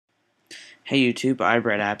Hey YouTube,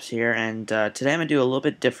 iBread here, and today I'm going to do a little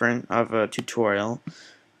bit different of a tutorial,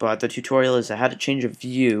 but the tutorial is how to change a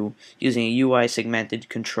view using a UI segmented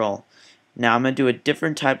control. Now I'm going to do a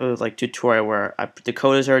different type of tutorial where the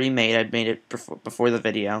code is already made. I'd made it before the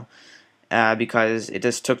video because it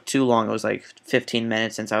just took too long. It was like 15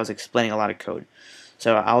 minutes since I was explaining a lot of code.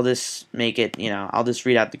 So I'll just make it, I'll just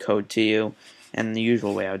read out the code to you in the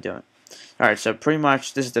usual way I would do it. Alright, so pretty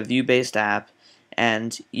much this is the view-based app,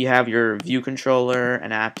 and you have your view controller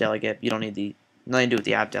and app delegate. You don't need nothing to do with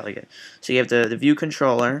the app delegate. So you have the view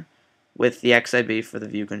controller with the XIB for the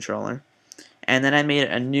view controller, and then I made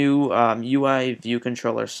a new UI view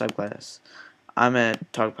controller subclass. I'm going to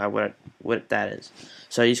talk about what that is.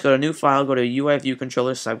 So you just go to new file, go to UI view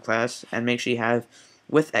controller subclass, and make sure you have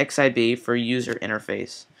with XIB for user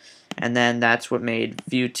interface, and then that's what made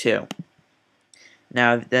view 2.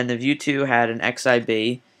 Now then the view 2 had an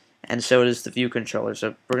XIB, and so does the view controller. So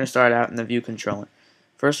we're going to start out in the view controller.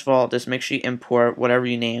 First of all, just make sure you import whatever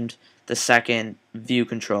you named the second view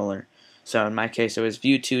controller. So in my case it was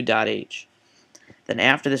view2.h. Then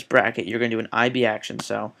after this bracket you're going to do an IB action.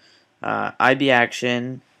 So IB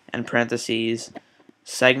action and parentheses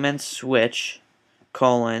segment switch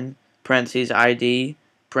colon parentheses ID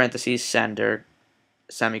parentheses sender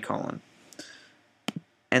semicolon.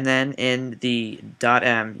 And then in the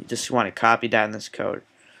 .m, you just want to copy that in this code.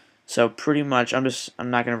 So pretty much, I'm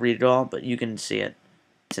not going to read it all, but you can see it.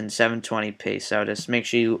 It's in 720p. So just make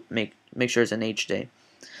sure you make sure it's in HD.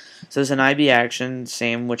 So there's an IB action,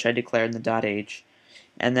 same which I declared in the .h,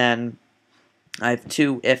 and then I have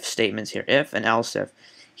two if statements here, if and else if.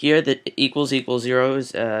 Here the equals 0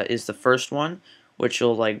 is the first one, which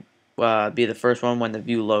will be the first one when the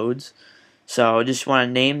view loads. So I just want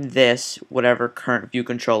to name this whatever current view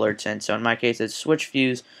controller it's in. So in my case it's switch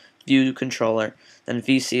views view controller. Then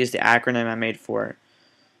VC is the acronym I made for it.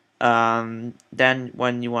 Then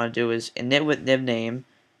what you want to do is init with div name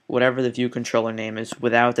whatever the view controller name is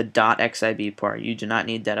without the .xib part. You do not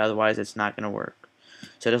need that, otherwise it's not going to work.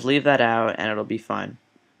 So just leave that out and it'll be fine.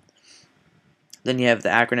 Then you have the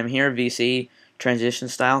acronym here, VC transition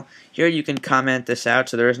style. Here you can comment this out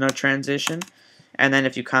so there is no transition. And then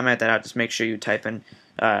if you comment that out, just make sure you type in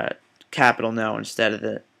capital No instead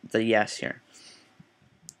of the yes here.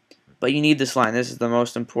 But you need this line. This is the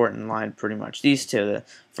most important line pretty much. These two, the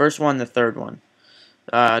first one, the third one.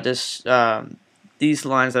 These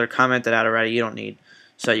lines that are commented out already, you don't need.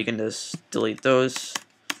 So you can just delete those.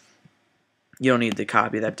 You don't need to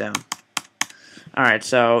copy that down. Alright,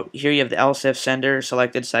 so here you have the else if sender,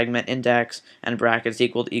 selected segment, index, and brackets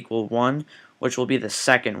equal to equal 1, which will be the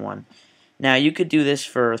second one. Now you could do this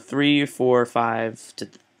for 3, 4, 5 to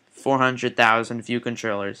 400,000 view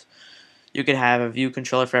controllers. You could have a view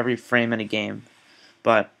controller for every frame in a game.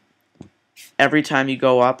 But every time you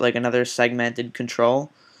go up like another segmented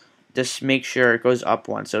control, just make sure it goes up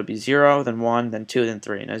one. So it would be 0, then 1, then 2, then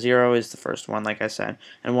 3. Now 0 is the first one, like I said,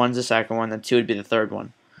 and 1 is the second one, then 2 would be the third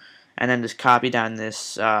one. And then just copy down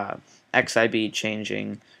this XIB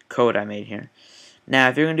changing code I made here. Now,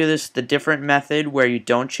 if you're going to do this the different method where you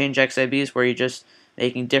don't change XIBs, where you're just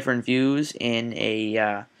making different views in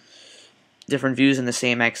the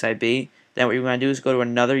same XIB, then what you're going to do is go to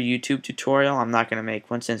another YouTube tutorial. I'm not going to make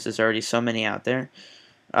one since there's already so many out there.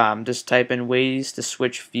 Just type in ways to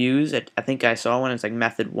switch views. I think I saw one. It's like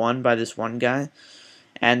method 1 by this one guy.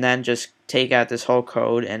 And then just take out this whole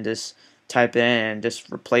code and just type it in and just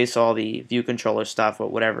replace all the view controller stuff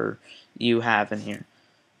with whatever you have in here.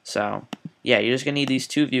 So yeah, you're just going to need these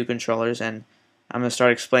two view controllers, and I'm going to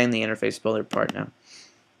start explaining the interface builder part now.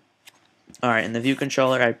 Alright, in the view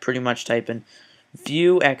controller, I pretty much type in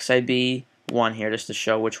view XIB1 here just to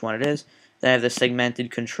show which one it is. Then I have the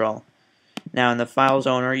segmented control. Now in the files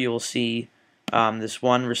owner, you will see this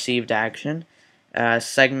one received action,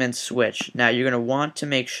 segment switch. Now you're going to want to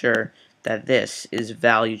make sure that this is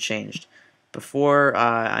value changed. Before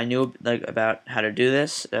I knew about how to do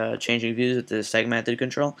this, changing views with the segmented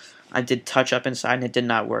control, I did touch up inside and it did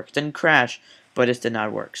not work. It didn't crash, but it did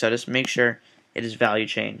not work. So just make sure it is value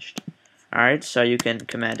changed. Alright, so you can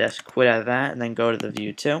Command S quit out of that and then go to the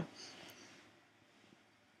view 2.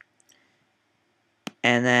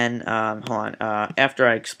 And then, hold on, after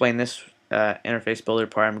I explain this interface builder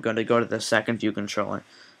part, I'm going to go to the second view controller.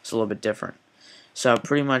 It's a little bit different. So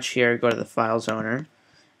pretty much here, go to the files owner,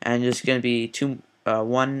 and there's going to be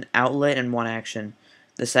one outlet and one action.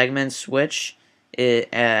 The segment switch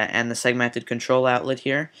and the segmented control outlet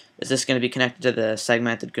here is this going to be connected to the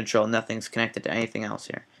segmented control. Nothing's connected to anything else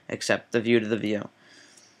here except the view to the view.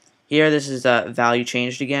 Here this is value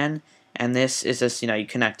changed again, and this is just you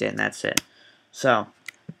connect it and that's it. So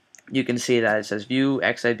you can see that it says view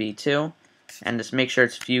XIB2, and just make sure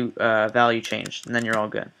it's view value changed, and then you're all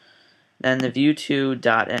good. Then the view2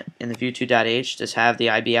 dot in the view2.h, just have the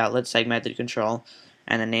IB outlet segmented control,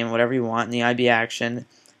 and then name whatever you want. In the IB action,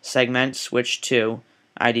 segment switch to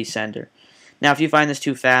ID sender. Now, if you find this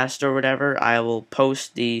too fast or whatever, I will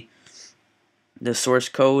post the source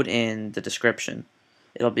code in the description.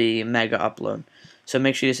 It'll be mega upload. So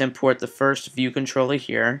make sure you just import the first view controller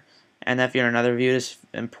here, and if you're in another view, just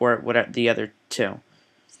import the other two.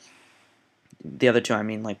 The other two, I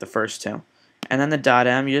mean, like the first two. And then the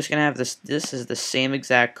 .m, you're just going to have this. This is the same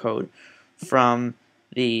exact code from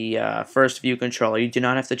the first view controller. You do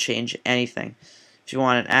not have to change anything. If you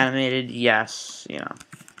want it animated, yes,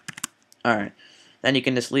 Alright. Then you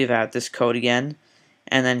can just leave out this code again.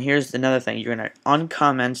 And then here's another thing. You're going to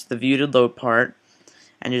uncomment the view to load part,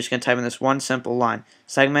 and you're just going to type in this one simple line.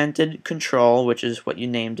 Segmented control, which is what you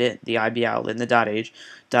named it, the IB outlet in the .h,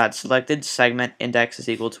 selected segment index is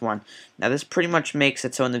equal to 1. Now this pretty much makes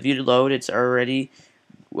it so in the view to load, it's already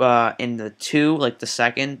in the 2, like the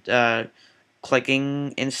second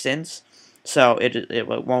clicking instance. So it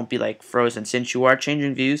won't be like frozen. Since you are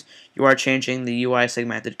changing views, you are changing the UI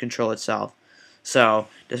segmented control itself. So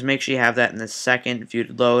just make sure you have that in the second view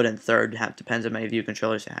to load, and third depends on how many view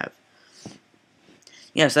controllers you have.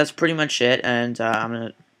 Yes, that's pretty much it, and I'm going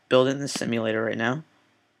to build in the simulator right now.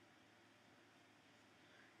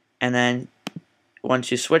 And then once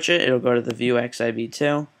you switch it, it'll go to the view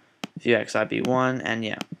XIB2, view XIB1, and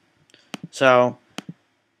yeah. So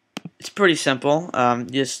it's pretty simple.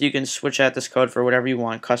 You can switch out this code for whatever you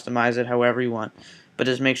want, customize it however you want, but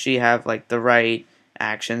just make sure you have like the right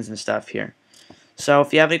actions and stuff here. So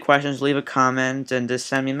if you have any questions, leave a comment and just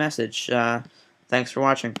send me a message. Thanks for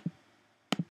watching.